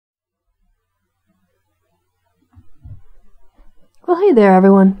Well, hey there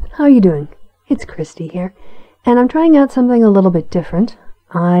everyone, how are you doing? It's Christy here, and I'm trying out something a little bit different.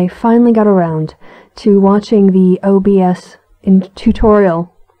 I finally got around to watching the OBS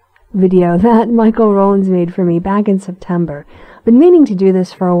tutorial video that Michael Rowlands made for me back in September. I've been meaning to do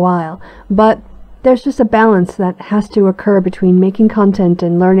this for a while, but there's just a balance that has to occur between making content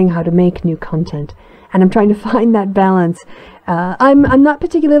and learning how to make new content, and I'm trying to find that balance. I'm not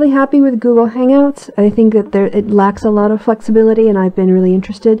particularly happy with Google Hangouts. I think that it lacks a lot of flexibility, and I've been really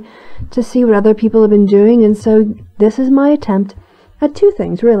interested to see what other people have been doing, and so this is my attempt at two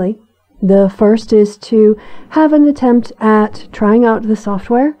things, really. The first is to have an attempt at trying out the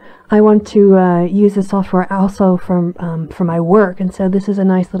software. I want to use the software also for my work, and so this is a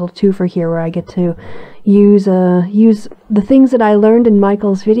nice little twofer here where I get to use the things that I learned in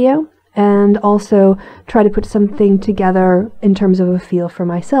Michael's video, and also try to put something together in terms of a feel for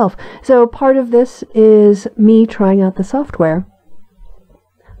myself. So part of this is me trying out the software,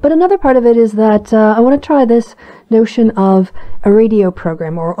 but another part of it is that I want to try this notion of a radio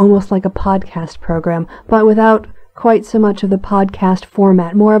program, or almost like a podcast program, but without quite so much of the podcast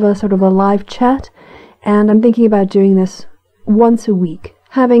format, more of a sort of a live chat. And I'm thinking about doing this once a week,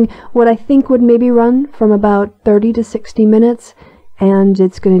 having what I think would maybe run from about 30 to 60 minutes, and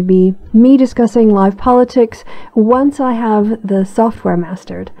it's going to be me discussing live politics once I have the software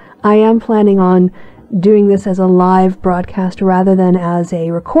mastered. I am planning on doing this as a live broadcast rather than as a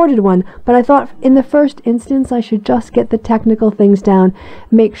recorded one, but I thought in the first instance I should just get the technical things down,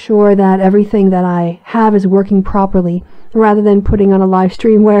 make sure that everything that I have is working properly, rather than putting on a live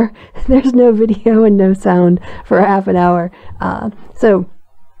stream where there's no video and no sound for half an hour. So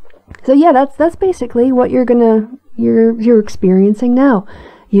yeah, that's basically what you're experiencing now.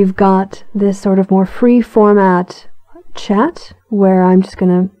 You've got this sort of more free format chat where I'm just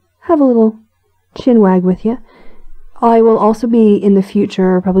gonna have a little chinwag with you. I will also be in the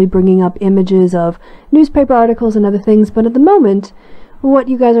future probably bringing up images of newspaper articles and other things, but at the moment what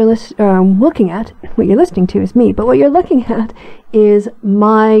you guys are looking at, what you're listening to is me, but what you're looking at is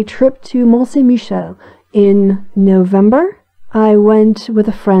my trip to Mont Saint-Michel in November. I went with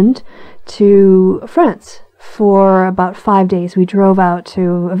a friend to France for about 5 days. We drove out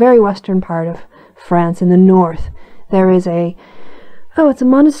to a very western part of France in the north. There is it's a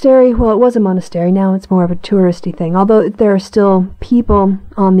monastery. Well, it was a monastery. Now it's more of a touristy thing. Although there are still people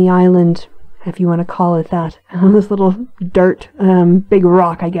on the island, if you want to call it that, on this little dirt, big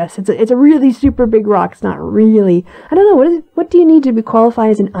rock, I guess. It's a really super big rock. It's not really, I don't know, what do you need to qualify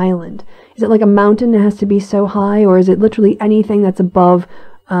as an island? Is it like a mountain that has to be so high, or is it literally anything that's above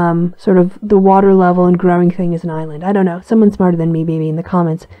sort of the water level and growing thing is an island? I don't know. Someone smarter than me, maybe in the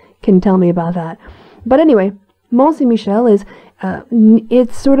comments, can tell me about that. But anyway, Mont Saint-Michel is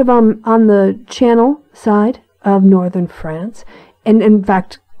it's sort of on the Channel side of northern France, and in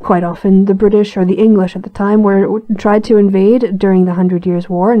fact quite often the British or the English at the time tried to invade during the 100 Years'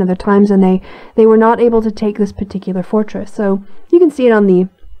 War and other times, and they were not able to take this particular fortress. So you can see it on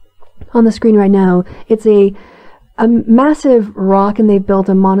the screen right now. It's a massive rock, and they've built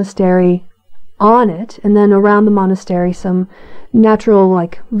a monastery on it, and then around the monastery some natural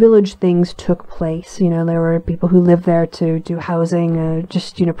village things took place. There were people who lived there to do housing,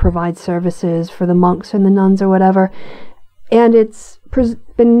 just provide services for the monks and the nuns or whatever, and it's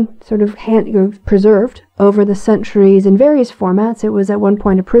been sort of preserved over the centuries in various formats. It was at one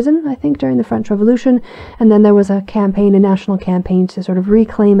point a prison, I think, during the French Revolution, and then there was a national campaign to sort of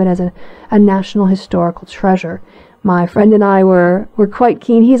reclaim it as a national historical treasure. My friend and I were quite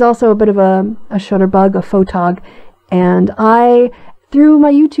keen. He's also a bit of a shutterbug, a photog, and I, through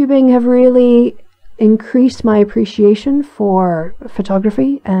my YouTubing, have really increased my appreciation for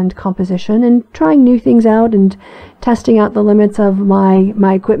photography and composition, and trying new things out and testing out the limits of my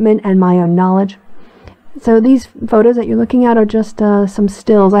equipment and my own knowledge. So these photos that you're looking at are just some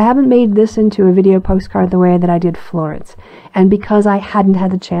stills. I haven't made this into a video postcard the way that I did Florence, and because I hadn't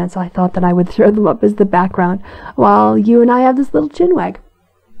had the chance, I thought that I would throw them up as the background while you and I have this little chinwag.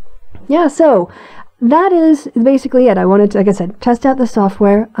 Yeah, so that is basically it. I wanted to, like I said, test out the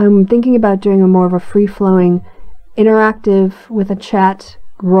software. I'm thinking about doing a more of a free-flowing, interactive, with a chat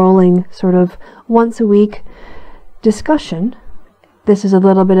rolling, sort of once a week discussion. This is a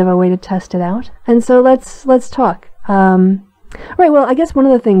little bit of a way to test it out, and so let's talk. Right. Well, I guess one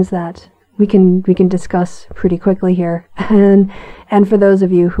of the things that we can discuss pretty quickly here, and for those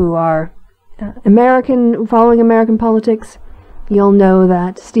of you who are following American politics, you'll know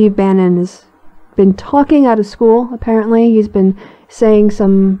that Steve Bannon has been talking out of school. Apparently, he's been saying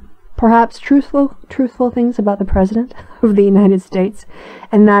some perhaps truthful things about the President of the United States,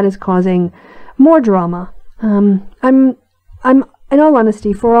 and that is causing more drama. I'm in all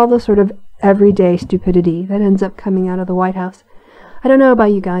honesty, for all the sort of everyday stupidity that ends up coming out of the White House. I don't know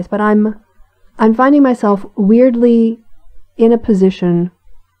about you guys, but I'm finding myself weirdly in a position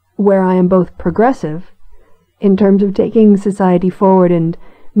where I am both progressive in terms of taking society forward and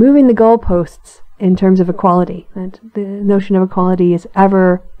moving the goalposts in terms of equality. That the notion of equality is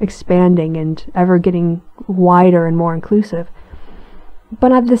ever expanding and ever getting wider and more inclusive.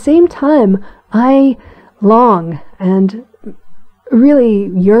 But at the same time, I long and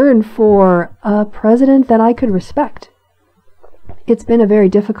really yearn for a president that I could respect. It's been a very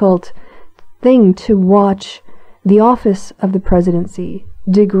difficult thing to watch the office of the presidency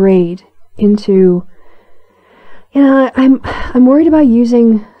degrade into, I'm worried about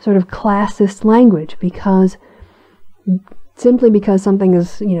using sort of classist language, because simply because something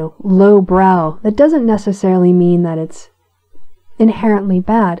is, lowbrow, that doesn't necessarily mean that it's inherently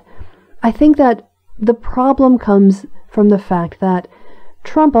bad. I think that the problem comes from the fact that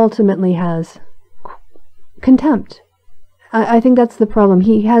Trump ultimately has contempt. I think that's the problem.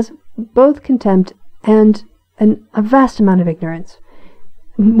 He has both contempt and a vast amount of ignorance,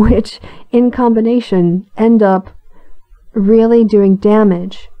 which in combination end up really doing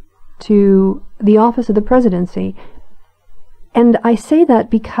damage to the office of the presidency. And I say that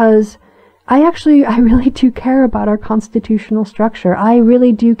because I really do care about our constitutional structure. I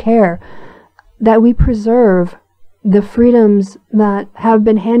really do care that we preserve the freedoms that have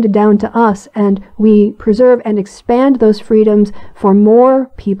been handed down to us, and we preserve and expand those freedoms for more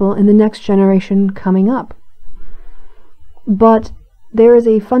people in the next generation coming up. But there is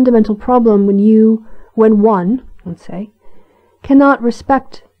a fundamental problem when one, let's say, cannot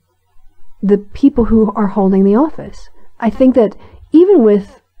respect the people who are holding the office. I think that even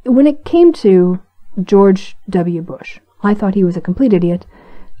when it came to George W. Bush, I thought he was a complete idiot.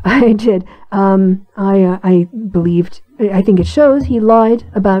 I did. I believed, I think it shows he lied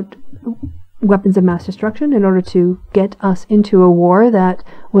about weapons of mass destruction in order to get us into a war that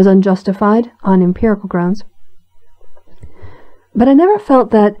was unjustified on empirical grounds. But I never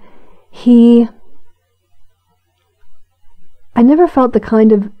felt the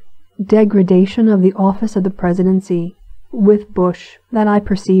kind of degradation of the office of the presidency with Bush that I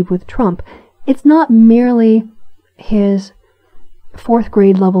perceive with Trump. It's not merely his fourth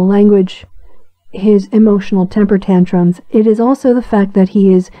grade level language, his emotional temper tantrums. It is also the fact that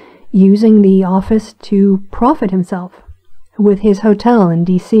he is using the office to profit himself, with his hotel in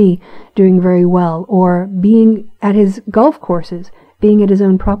D.C. doing very well, or being at his golf courses, being at his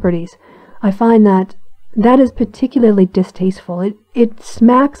own properties. I find that is particularly distasteful. It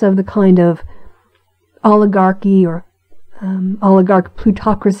smacks of the kind of oligarchy or oligarch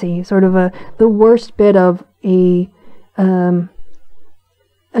plutocracy, sort of the worst bit of an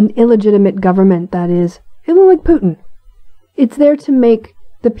illegitimate government that is, like Putin. It's there to make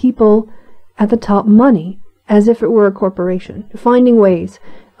the people at the top money, as if it were a corporation, finding ways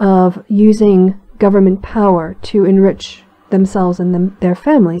of using government power to enrich themselves and their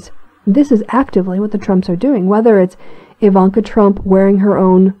families. This is actively what the Trumps are doing, whether it's Ivanka Trump wearing her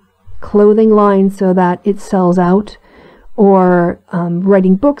own clothing line so that it sells out, or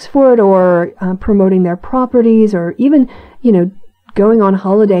writing books for it, or promoting their properties, or even, going on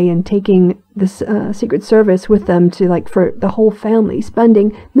holiday and taking the Secret Service with them to, for the whole family,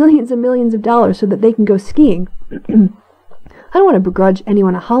 spending millions and millions of dollars so that they can go skiing. I don't want to begrudge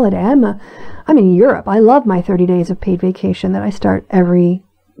anyone a holiday. I'm in Europe. I love my 30 days of paid vacation that I start every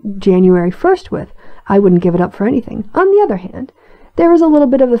January 1st with. I wouldn't give it up for anything. On the other hand, there is a little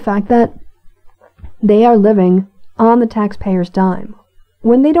bit of the fact that they are living on the taxpayer's dime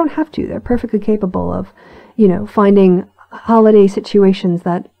when they don't have to. They're perfectly capable of, finding holiday situations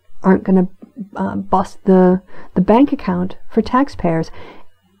that aren't going to bust the bank account for taxpayers.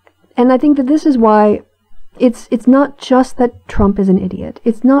 And I think that this is why it's not just that Trump is an idiot.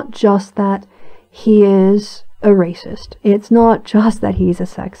 It's not just that he is a racist. It's not just that he's a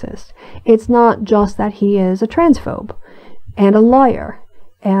sexist. It's not just that he is a transphobe and a liar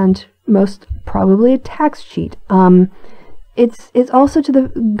and most probably a tax cheat. It's also to the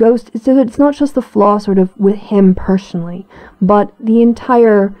ghost. It's not just the flaw sort of with him personally, but the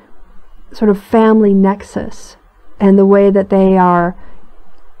entire sort of family nexus and the way that they are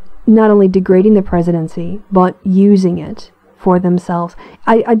not only degrading the presidency but using it for themselves.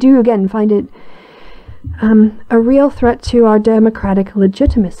 I do again find it a real threat to our democratic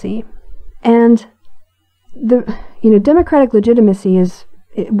legitimacy. And democratic legitimacy is,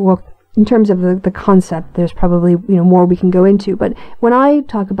 well, in terms of the concept, there's probably more we can go into. But when I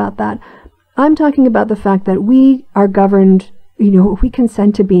talk about that, I'm talking about the fact that we are governed, we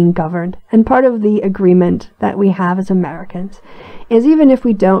consent to being governed. And part of the agreement that we have as Americans is, even if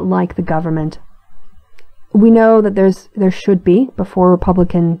we don't like the government, we know that there should be, before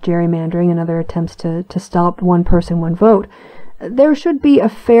Republican gerrymandering and other attempts to stop one person, one vote, there should be a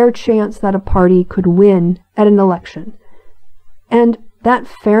fair chance that a party could win at an election. And that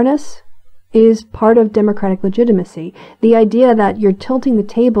fairness is part of democratic legitimacy. The idea that you're tilting the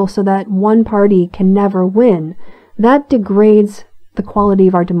table so that one party can never win, that degrades the quality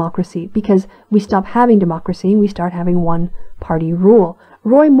of our democracy, because we stop having democracy and we start having one-party rule.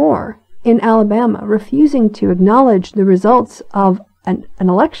 Roy Moore in Alabama refusing to acknowledge the results of an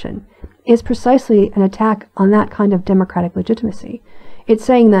election is precisely an attack on that kind of democratic legitimacy. It's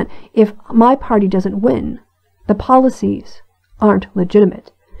saying that if my party doesn't win, the policies aren't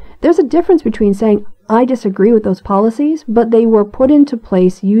legitimate. There's a difference between saying, I disagree with those policies, but they were put into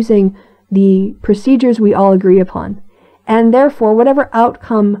place using the procedures we all agree upon. And therefore, whatever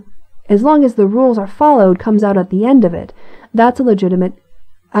outcome, as long as the rules are followed, comes out at the end of it, that's a legitimate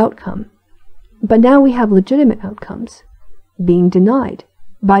outcome. But now we have legitimate outcomes being denied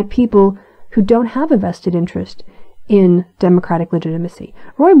by people who don't have a vested interest in democratic legitimacy.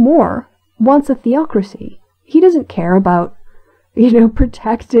 Roy Moore wants a theocracy. He doesn't care about,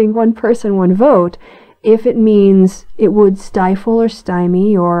 protecting one person, one vote, if it means it would stifle or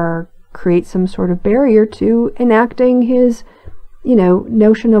stymie or create some sort of barrier to enacting his,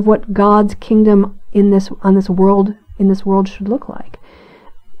 notion of what God's kingdom in this world should look like.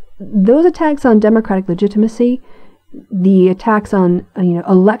 Those attacks on democratic legitimacy, the attacks on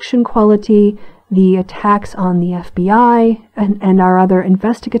election quality, the attacks on the FBI and our other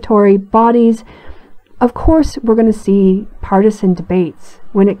investigatory bodies, of course we're going to see partisan debates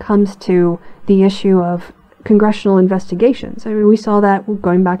when it comes to the issue of congressional investigations. I mean, we saw that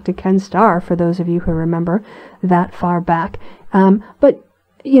going back to Ken Starr, for those of you who remember that far back. But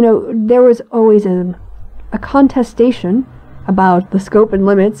there was always a contestation about the scope and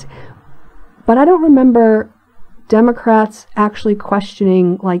limits, but I don't remember Democrats actually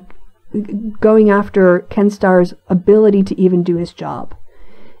questioning, going after Ken Starr's ability to even do his job.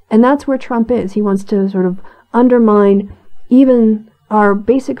 And that's where Trump is. He wants to sort of undermine even our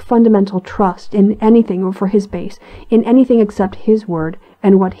basic fundamental trust in anything, or for his base, in anything except his word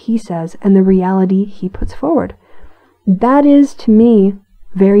and what he says and the reality he puts forward. That is, to me,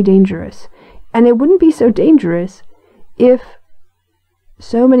 very dangerous. And it wouldn't be so dangerous if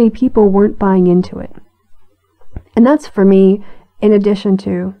so many people weren't buying into it. And that's, for me, in addition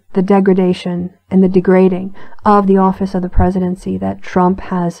to the degradation and the degrading of the office of the presidency that Trump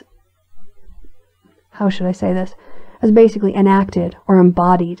has, how should I say this, has basically enacted or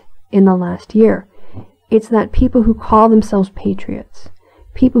embodied in the last year. It's that people who call themselves patriots,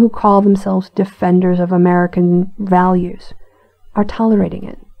 people who call themselves defenders of American values, are tolerating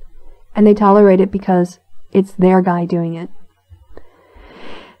it. And they tolerate it because it's their guy doing it.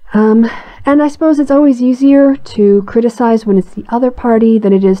 And I suppose it's always easier to criticize when it's the other party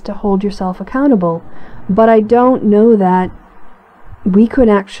than it is to hold yourself accountable. But I don't know that we could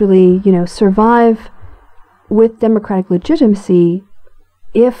actually, survive with democratic legitimacy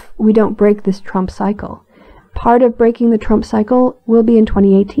if we don't break this Trump cycle. Part of breaking the Trump cycle will be in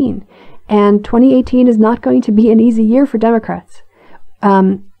 2018. And 2018 is not going to be an easy year for Democrats.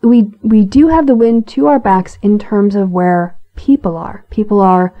 We do have the wind to our backs in terms of where people are. People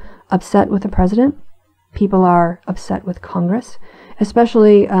are upset with the president. People are upset with Congress,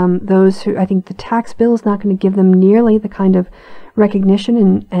 especially those who, I think the tax bill is not going to give them nearly the kind of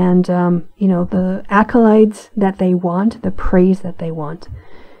recognition and the accolades that they want, the praise that they want.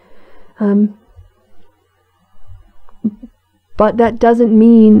 But that doesn't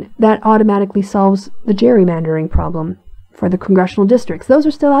mean that automatically solves the gerrymandering problem for the congressional districts. Those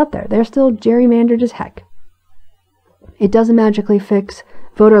are still out there. They're still gerrymandered as heck. It doesn't magically fix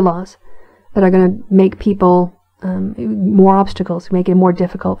voter laws that are going to make people more obstacles, make it more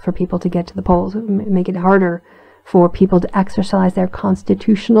difficult for people to get to the polls, make it harder for people to exercise their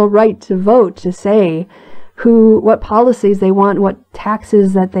constitutional right to vote, to say what policies they want, what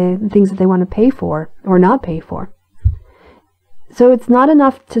taxes things that they want to pay for or not pay for. So it's not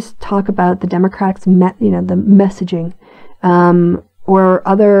enough to talk about the Democrats, the messaging, or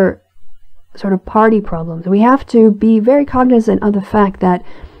other sort of party problems. We have to be very cognizant of the fact that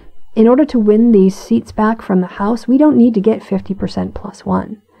in order to win these seats back from the House, we don't need to get 50% plus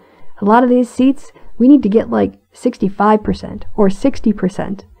one. A lot of these seats, we need to get 65% or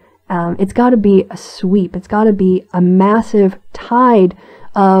 60%. It's got to be a sweep. It's got to be a massive tide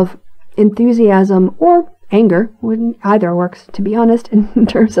of enthusiasm or anger. Either works, to be honest, in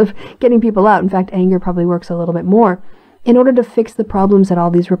terms of getting people out. In fact, anger probably works a little bit more. in order to fix the problems that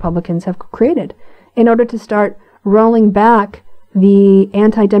all these Republicans have created, in order to start rolling back the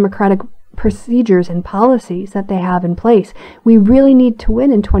anti-democratic procedures and policies that they have in place. We really need to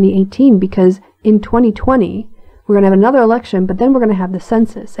win in 2018, because in 2020, we're going to have another election, but then we're going to have the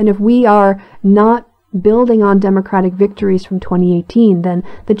census. And if we are not building on democratic victories from 2018, then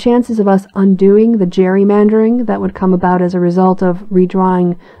the chances of us undoing the gerrymandering that would come about as a result of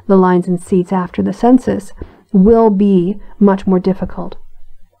redrawing the lines and seats after the census will be much more difficult.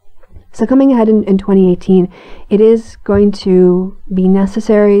 So coming ahead in 2018, it is going to be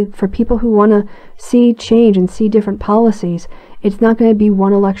necessary for people who want to see change and see different policies. It's not going to be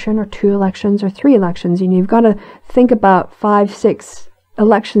one election or two elections or three elections. You've got to think about 5, 6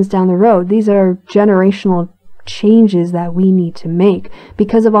 elections down the road. These are generational changes that we need to make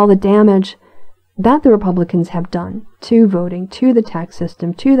because of all the damage that the Republicans have done to voting, to the tax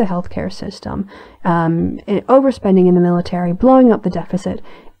system, to the healthcare system, overspending in the military, blowing up the deficit.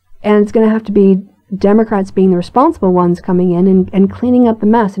 And it's going to have to be Democrats being the responsible ones coming in and cleaning up the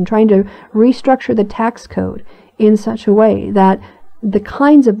mess and trying to restructure the tax code in such a way that the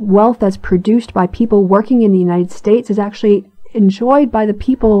kinds of wealth that's produced by people working in the United States is actually enjoyed by the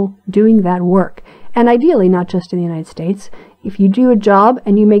people doing that work. And ideally, not just in the United States. If you do a job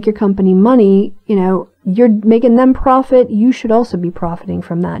and you make your company money, you're making them profit, you should also be profiting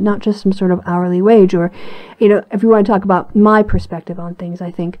from that, not just some sort of hourly wage. Or, if you want to talk about my perspective on things,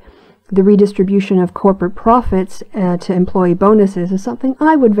 I think the redistribution of corporate profits to employee bonuses is something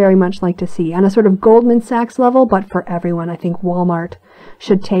I would very much like to see on a sort of Goldman Sachs level, but for everyone. I think Walmart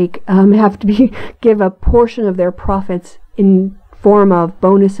should give a portion of their profits in form of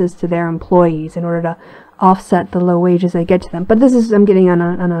bonuses to their employees in order to offset the low wages they get to them. But I'm getting on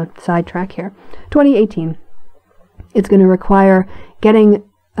a sidetrack here. 2018, it's going to require getting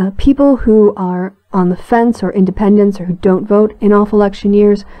people who are on the fence or independents or who don't vote in off election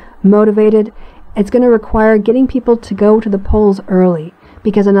years motivated. It's going to require getting people to go to the polls early,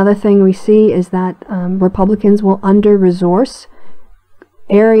 because another thing we see is that Republicans will under-resource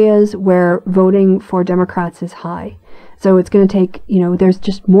areas where voting for Democrats is high. So it's going to take, there's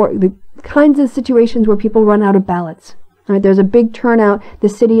just more, the kinds of situations where people run out of ballots. Right? There's a big turnout, the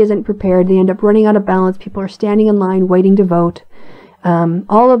city isn't prepared, they end up running out of ballots, people are standing in line waiting to vote.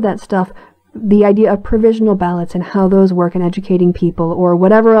 All of that stuff, the idea of provisional ballots and how those work in educating people, or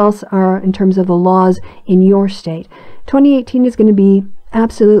whatever else are in terms of the laws in your state. 2018 is going to be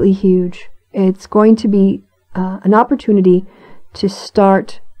absolutely huge. It's going to be an opportunity to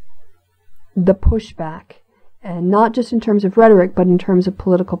start the pushback, and not just in terms of rhetoric, but in terms of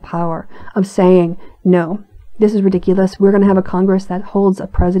political power, of saying, no, this is ridiculous. We're going to have a Congress that holds a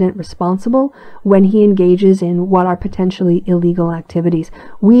president responsible when he engages in what are potentially illegal activities.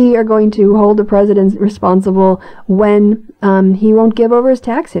 We are going to hold the president responsible when he won't give over his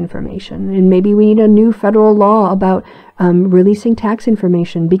tax information. And maybe we need a new federal law about releasing tax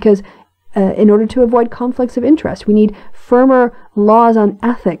information, because in order to avoid conflicts of interest, we need firmer laws on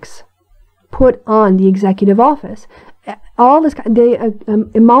ethics put on the executive office. All this, the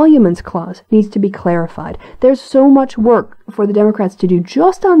emoluments clause needs to be clarified. There's so much work for the Democrats to do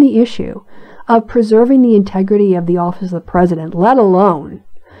just on the issue of preserving the integrity of the office of the president, let alone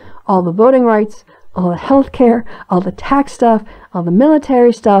all the voting rights, all the health care, all the tax stuff, all the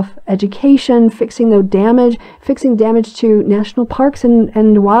military stuff, education, fixing damage to national parks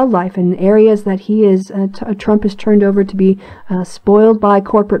and wildlife in areas that Trump has turned over to be spoiled by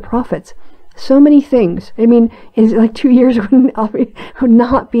corporate profits. So many things. I mean, it's like 2 years would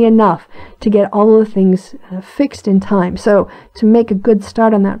not be enough to get all of the things fixed in time. So to make a good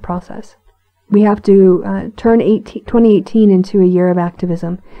start on that process, we have to turn 2018 into a year of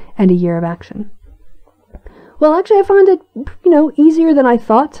activism and a year of action. Well, actually, I found it, easier than I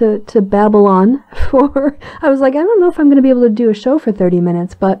thought to babble on for. I was like, I don't know if I'm going to be able to do a show for 30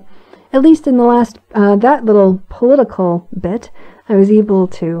 minutes, but at least in the last, that little political bit, I was able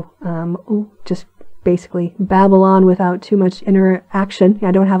to just basically babble on without too much interaction.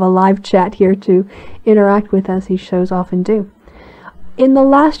 I don't have a live chat here to interact with, as these shows often do. In the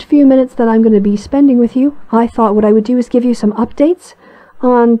last few minutes that I'm going to be spending with you, I thought what I would do is give you some updates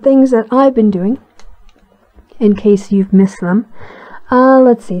on things that I've been doing, in case you've missed them.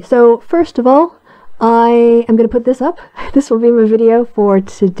 Let's see. So first of all, I am going to put this up. This will be my video for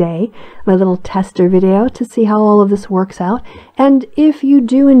today, my little tester video, to see how all of this works out. And if you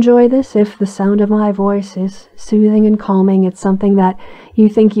do enjoy this, if the sound of my voice is soothing and calming, it's something that you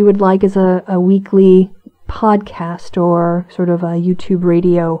think you would like as a weekly podcast or sort of a YouTube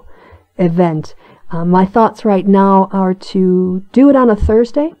radio event. My thoughts right now are to do it on a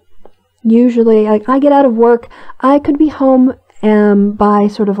Thursday, usually, like, I get out of work, I could be home by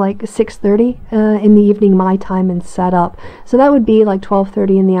sort of like 6:30 in the evening my time and set up. So that would be like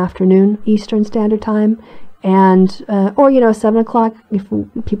 12:30 in the afternoon Eastern Standard Time, and or 7 o'clock if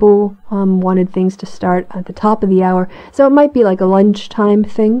people wanted things to start at the top of the hour. So it might be like a lunchtime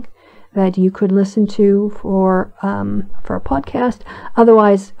thing that you could listen to for a podcast.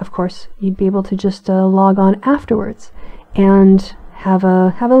 Otherwise, of course, you'd be able to just log on afterwards and have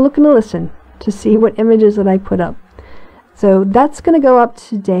a look and a listen to see what images that I put up. So that's going to go up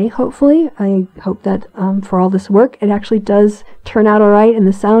today, hopefully. I hope that for all this work, it actually does turn out all right, and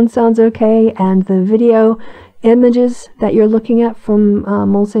the sound sounds okay, and the video images that you're looking at from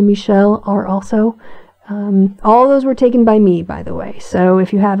Mont Saint-Michel are also, all those were taken by me, by the way. So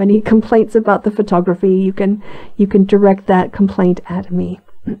if you have any complaints about the photography, you can direct that complaint at me.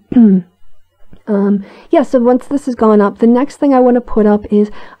 Yeah, so once this has gone up, the next thing I want to put up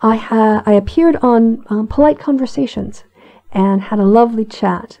is I appeared on Polite Conversations and had a lovely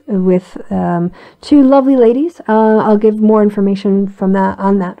chat with two lovely ladies. I'll give more information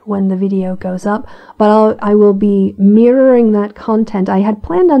on that when the video goes up, but I will be mirroring that content. I had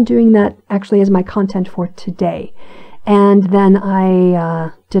planned on doing that actually as my content for today, and then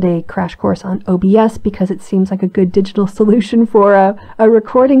I did a crash course on OBS because it seems like a good digital solution for a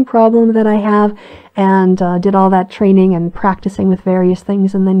recording problem that I have, and did all that training and practicing with various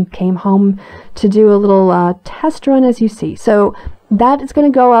things, and then came home to do a little test run, as you see. So that is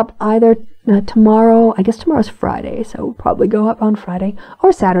going to go up either tomorrow. I guess tomorrow's Friday, so it'll probably go up on Friday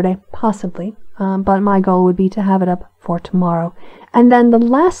or Saturday, possibly. But my goal would be to have it up for tomorrow. And then the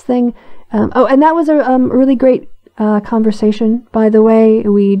last thing, oh, and that was a really great conversation, by the way.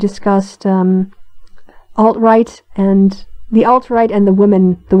 We discussed alt-right and the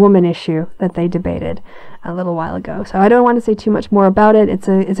woman issue that they debated a little while ago. So I don't want to say too much more about it. It's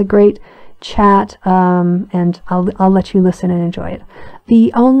a great chat, and I'll let you listen and enjoy it.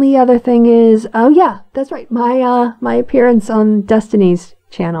 The only other thing is, oh yeah, that's right, my appearance on Destiny's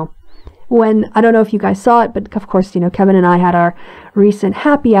channel. When, I don't know if you guys saw it, but of course, Kevin and I had our recent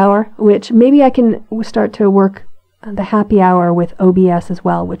happy hour, which maybe I can start to work the happy hour with OBS as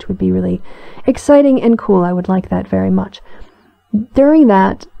well, which would be really exciting and cool. I would like that very much. During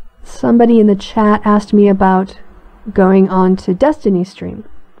that, somebody in the chat asked me about going on to Destiny's stream.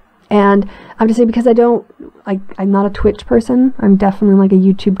 And I have to say, because I'm not a Twitch person, I'm definitely like a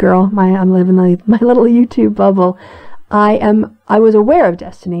YouTube girl. I'm living my little YouTube bubble. I was aware of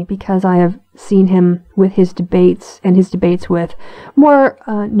Destiny because I have seen him with his debates and his debates with more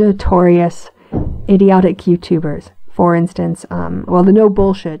notorious idiotic YouTubers. For instance, well, the no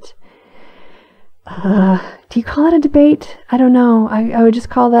bullshit. Do you call it a debate? I don't know. I would just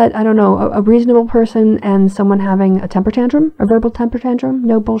call that, I don't know, a reasonable person and someone having a temper tantrum, a verbal temper tantrum.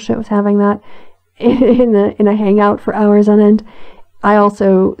 No bullshit was having that in a hangout for hours on end. I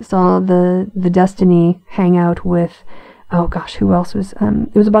also saw the Destiny hangout with, oh gosh, who else was,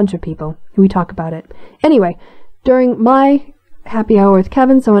 it was a bunch of people. We talk about it. Anyway, during my happy hour with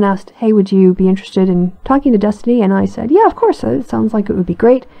Kevin, someone asked, hey, would you be interested in talking to Destiny? And I said, yeah, of course, it sounds like it would be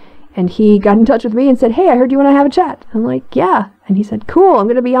great. And he got in touch with me and said, hey, I heard you want to have a chat. I'm like, yeah. And he said, cool, I'm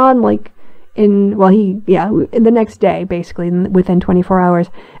going to be on in the next day, basically, within 24 hours.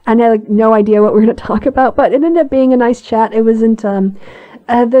 And I had no idea what we were going to talk about, but it ended up being a nice chat. It wasn't,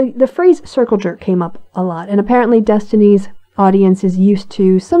 the phrase circle jerk came up a lot. And apparently Destiny's audience is used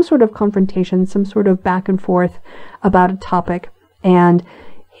to some sort of confrontation, some sort of back and forth about a topic. And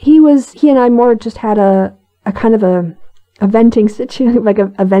he and I more just had a kind of a venting situation, like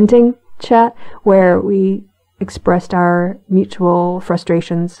a venting chat where we expressed our mutual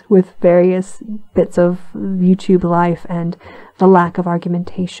frustrations with various bits of YouTube life and the lack of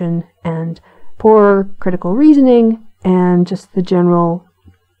argumentation and poor critical reasoning and just the general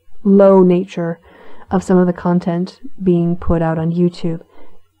low nature of some of the content being put out on YouTube.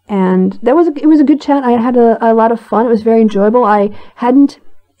 And it was a good chat. I had a lot of fun. It was very enjoyable. I hadn't,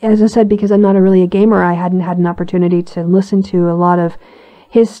 as I said, because I'm not really a gamer, I hadn't had an opportunity to listen to a lot of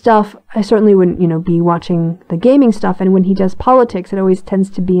his stuff. I certainly wouldn't, be watching the gaming stuff. And when he does politics, it always tends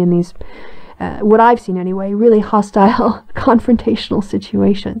to be in these, what I've seen anyway, really hostile, confrontational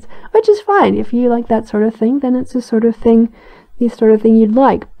situations, which is fine. If you like that sort of thing, then it's the sort of thing you'd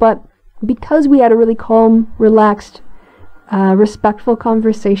like. But because we had a really calm, relaxed, respectful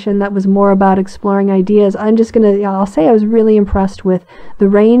conversation that was more about exploring ideas, I'll say I was really impressed with the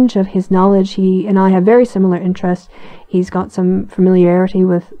range of his knowledge. He and I have very similar interests. He's got some familiarity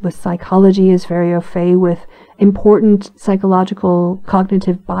with psychology, is very au fait with important psychological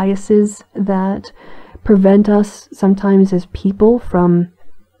cognitive biases that prevent us sometimes as people from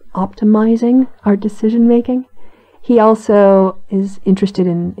optimizing our decision making. He also is interested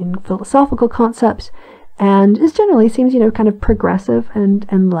in philosophical concepts, and is generally seems, kind of progressive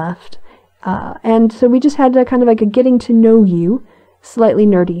and left. And so we just had a kind of like a getting to know you, slightly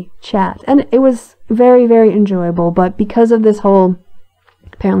nerdy chat. And it was very, very enjoyable, but because of this whole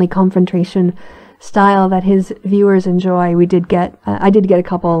apparently confrontation style that his viewers enjoy, I did get a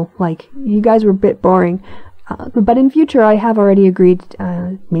couple, like, you guys were a bit boring. But in future, I have already agreed,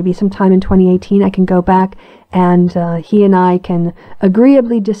 maybe sometime in 2018, I can go back and he and I can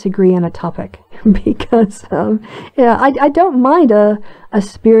agreeably disagree on a topic. Because, I don't mind a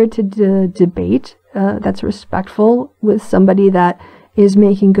spirited debate that's respectful with somebody that is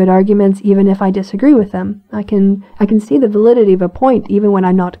making good arguments, even if I disagree with them. I can see the validity of a point even when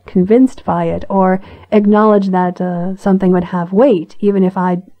I'm not convinced by it, or acknowledge that something would have weight, even if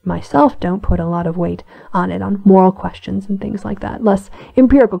I myself don't put a lot of weight on it, on moral questions and things like that. Less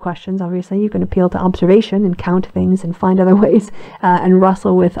empirical questions, obviously. You can appeal to observation and count things and find other ways and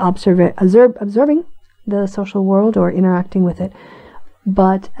wrestle with observing the social world or interacting with it.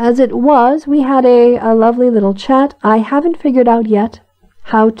 But as it was, we had a lovely little chat. I haven't figured out yet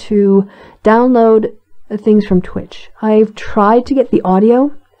how to download things from Twitch. I've tried to get the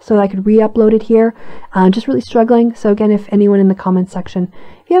audio so that I could re-upload it here. Just really struggling. So again, if anyone in the comments section,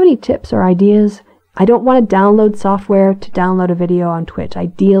 if you have any tips or ideas, I don't want to download software to download a video on Twitch.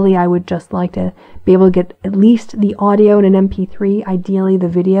 Ideally, I would just like to be able to get at least the audio in an MP3, ideally the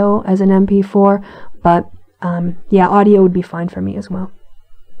video as an MP4, but yeah, audio would be fine for me as well.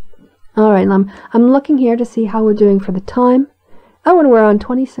 Alright, I'm looking here to see how we're doing for the time. Oh, and we're on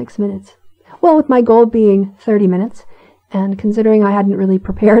 26 minutes. Well, with my goal being 30 minutes, and considering I hadn't really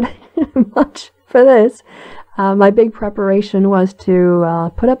prepared much for this, my big preparation was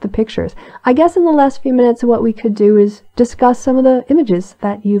to put up the pictures. I guess in the last few minutes what we could do is discuss some of the images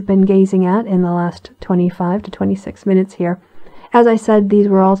that you've been gazing at in the last 25 to 26 minutes here. As I said, these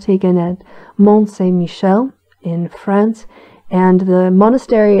were all taken at Mont Saint-Michel in France, and the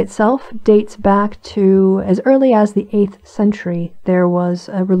monastery itself dates back to as early as the 8th century. There was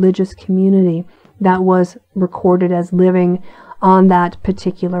a religious community that was recorded as living on that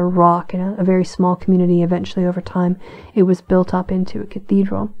particular rock, in a very small community. Eventually, over time, it was built up into a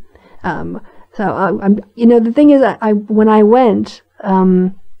cathedral. The thing is, when I went,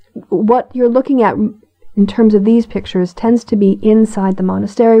 what you're looking at in terms of these pictures tends to be inside the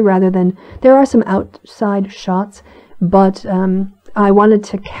monastery rather than, there are some outside shots, but I wanted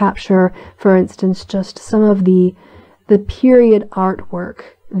to capture, for instance, just some of the period artwork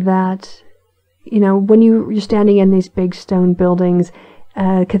that, when you're standing in these big stone buildings,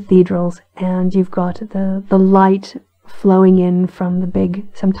 cathedrals, and you've got the light flowing in from the big,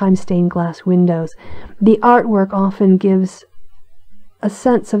 sometimes stained glass windows. The artwork often gives a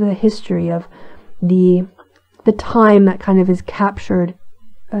sense of the history of the time that kind of is captured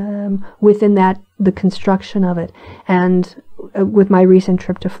within the construction of it. And with my recent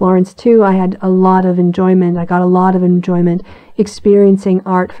trip to Florence too, I had a lot of enjoyment. I got a lot of enjoyment experiencing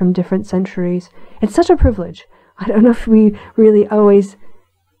art from different centuries. It's such a privilege. I don't know if we really always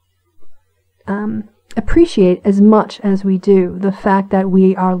appreciate as much as we do the fact that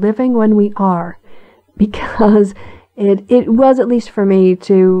we are living when we are, because it was, at least for me,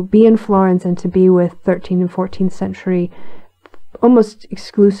 to be in Florence and to be with 13th and 14th century, almost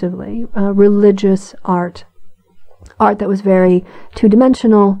exclusively, religious art that was very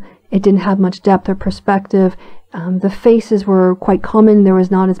two-dimensional. It didn't have much depth or perspective. The faces were quite common. There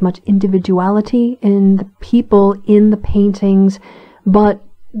was not as much individuality in the people in the paintings, but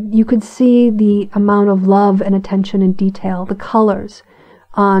you could see the amount of love and attention and detail, the colors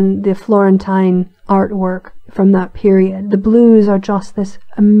on the Florentine artwork from that period. The blues are just this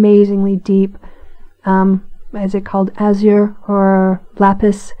amazingly deep, is it called azure or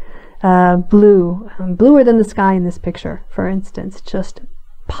lapis blue, bluer than the sky in this picture, for instance, just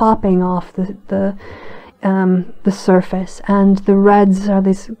popping off the surface. And the reds are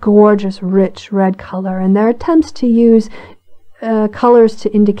this gorgeous, rich red color, and their attempts to use colors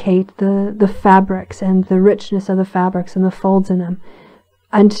to indicate the fabrics and the richness of the fabrics and the folds in them.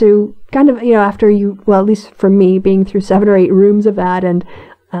 And to kind of, after at least for me, being through 7 or 8 rooms of that and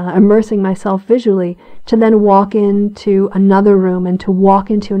immersing myself visually, to then walk into another room and to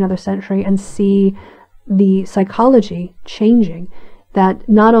walk into another century and see the psychology changing, that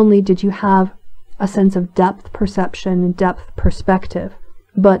not only did you have a sense of depth perception and depth perspective,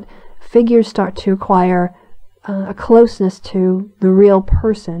 but figures start to acquire a closeness to the real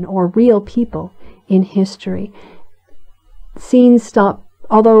person or real people in history. Scenes stop,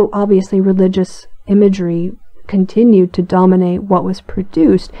 although obviously religious imagery continued to dominate what was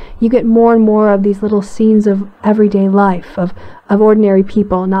produced, you get more and more of these little scenes of everyday life, of ordinary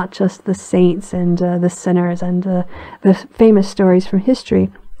people, not just the saints and the sinners and the famous stories from history.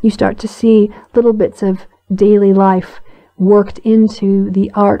 You start to see little bits of daily life worked into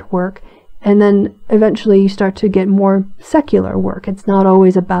the artwork, and then eventually you start to get more secular work. It's not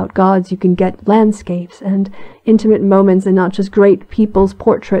always about gods. You can get landscapes and intimate moments, and not just great people's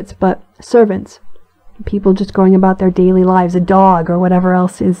portraits, but servants, people just going about their daily lives, a dog or whatever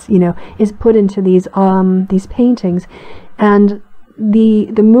else is put into these paintings. And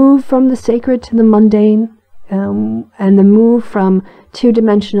the move from the sacred to the mundane, and the move from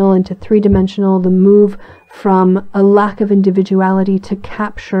two-dimensional into three-dimensional, the move from a lack of individuality to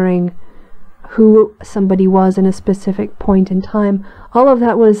capturing who somebody was in a specific point in time, all of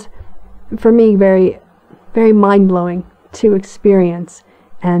that was, for me, very, very mind-blowing to experience,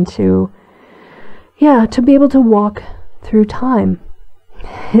 and to be able to walk through time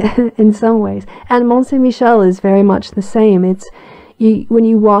in some ways. And Mont Saint-Michel is very much the same. When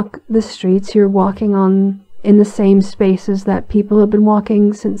you walk the streets, you're walking in the same spaces that people have been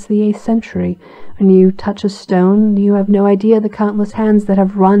walking since the 8th century. When you touch a stone, you have no idea the countless hands that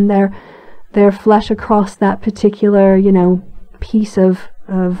have run their flesh across that particular, piece of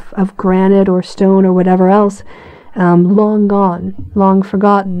granite or stone or whatever else, long gone, long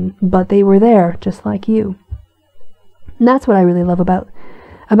forgotten, but they were there just like you. And that's what I really love about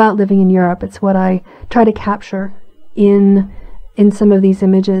living in Europe. It's what I try to capture in some of these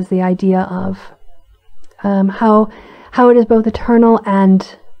images, the idea of how it is both eternal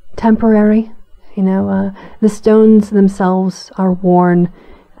and temporary. The stones themselves are worn.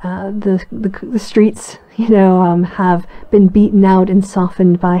 The streets, have been beaten out and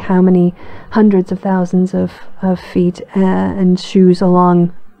softened by how many hundreds of thousands of feet and shoes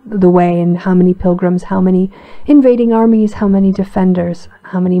along the way, and how many pilgrims, how many invading armies, how many defenders,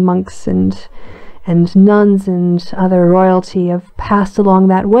 how many monks and nuns and other royalty have passed along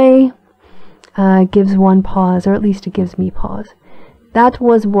that way. Gives one pause, or at least it gives me pause. That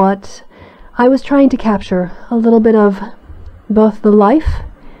was what I was trying to capture, a little bit of both the life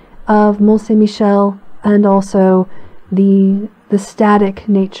of Mont Saint-Michel and also the static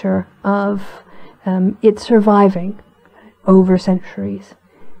nature of it surviving over centuries.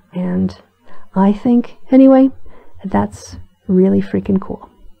 And I think, anyway, that's really freaking cool.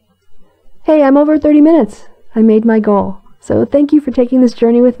 Hey, I'm over 30 minutes. I made my goal. So thank you for taking this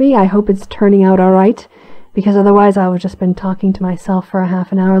journey with me. I hope it's turning out all right, because otherwise I would have just been talking to myself for a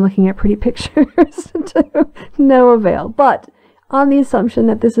half an hour looking at pretty pictures to no avail. But on the assumption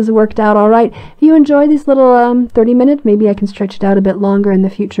that this has worked out all right, if you enjoy these little 30-minute, maybe I can stretch it out a bit longer in the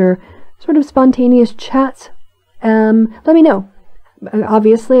future, sort of spontaneous chats, let me know.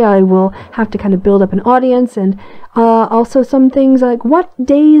 Obviously, I will have to kind of build up an audience, and also some things like what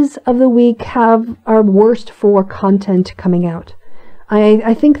days of the week are worst for content coming out.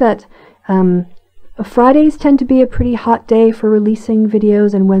 I think that Fridays tend to be a pretty hot day for releasing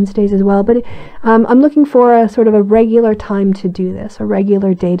videos, and Wednesdays as well, but I'm looking for a sort of a regular time to do this, a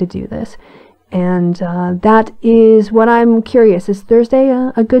regular day to do this, and that is what I'm curious. Is Thursday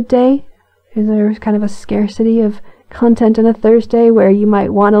a good day? Is there kind of a scarcity of content on a Thursday where you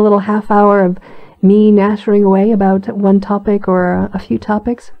might want a little half hour of me nattering away about one topic or a few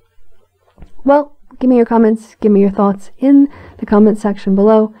topics? Well, give me your comments, give me your thoughts in the comment section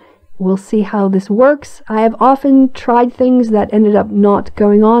below. We'll see how this works. I have often tried things that ended up not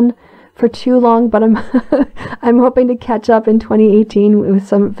going on for too long, but I'm I'm hoping to catch up in 2018 with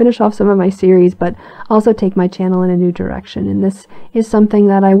finish off some of my series, but also take my channel in a new direction. And this is something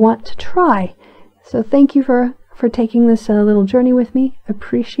that I want to try. So thank you for taking this little journey with me.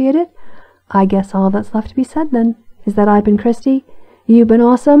 Appreciate it. I guess all that's left to be said then is that I've been Christy. You've been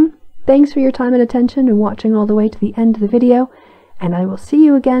awesome. Thanks for your time and attention and watching all the way to the end of the video, and I will see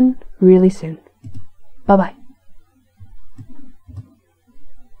you again really soon. Bye-bye.